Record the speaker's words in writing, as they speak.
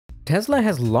Tesla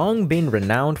has long been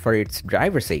renowned for its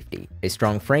driver safety. A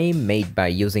strong frame made by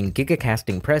using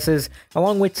gigacasting presses,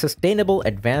 along with sustainable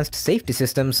advanced safety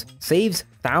systems, saves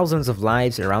thousands of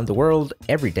lives around the world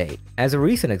every day. As a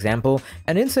recent example,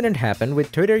 an incident happened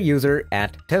with Twitter user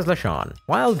 @TeslaSean.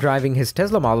 While driving his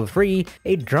Tesla Model 3,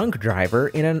 a drunk driver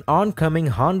in an oncoming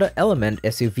Honda Element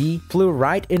SUV flew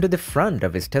right into the front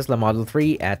of his Tesla Model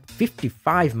 3 at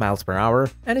 55 miles per hour,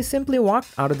 and he simply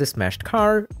walked out of the smashed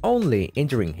car, only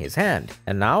injuring his hand.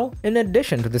 And now, in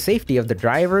addition to the safety of the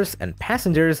drivers and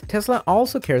passengers, Tesla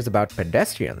also cares about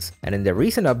pedestrians. And in the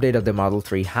recent update of the Model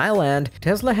 3 Highland,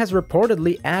 Tesla has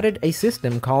reportedly added a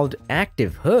system called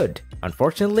Active Hood.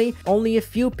 Unfortunately, only a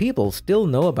few people still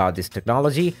know about this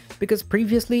technology because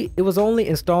previously it was only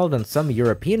installed on some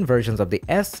European versions of the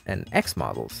S and X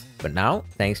models. But now,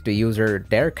 thanks to user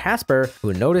Der Casper,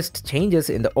 who noticed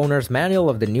changes in the owner's manual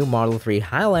of the new Model 3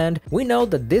 Highland, we know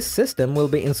that this system will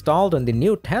be installed on the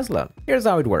new Tesla. Here's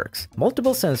how it works.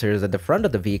 Multiple sensors at the front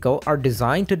of the vehicle are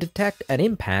designed to detect an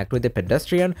impact with the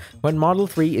pedestrian when Model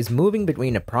 3 is moving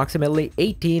between approximately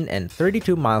 18 and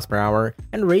 32 miles per hour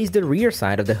and raise the rear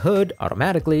side of the hood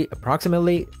automatically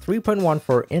approximately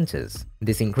 3.14 inches.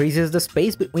 This increases the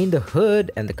space between the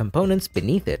hood and the components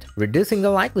beneath it, reducing the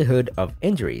likelihood of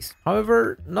injuries.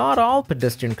 However, not all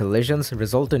pedestrian collisions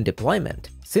result in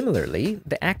deployment. Similarly,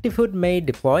 the Active Hood may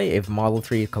deploy if Model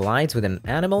 3 collides with an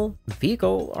animal,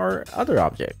 vehicle, or other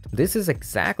object. This is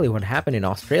exactly what happened in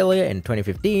Australia in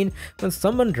 2015 when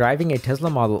someone driving a Tesla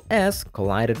Model S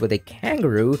collided with a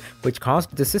kangaroo, which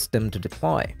caused the system to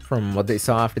deploy. From what they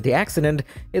saw after the accident,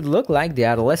 it looked like the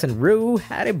adolescent Roo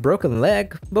had a broken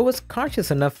leg but was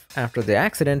conscious enough after the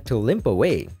accident to limp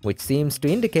away, which seems to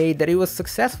indicate that he was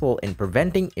successful in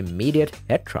preventing immediate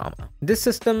head trauma. This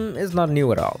system is not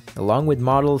new at all. Along with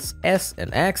Models S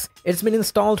and X, it's been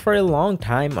installed for a long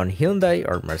time on Hyundai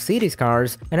or Mercedes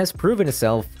cars and has proven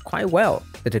itself quite well.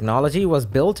 The technology was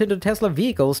built into Tesla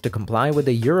vehicles to comply with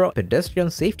the Euro pedestrian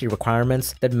safety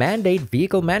requirements that mandate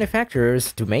vehicle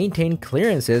manufacturers to maintain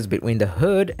clearances between the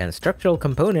hood and structural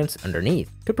components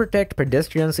underneath to protect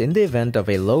pedestrians in the event of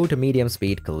a low to medium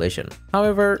speed collision.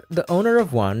 However, the owner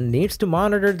of one needs to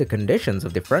monitor the conditions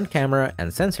of the front camera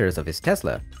and sensors of his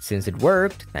Tesla, since it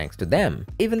worked thanks to them.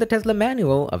 Even the Tesla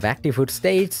manual of Active Hood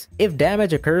states, if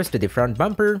damage occurs to the front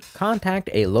bumper, contact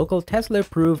a local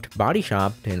Tesla-approved body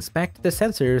shop to inspect the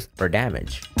sensors for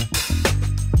damage.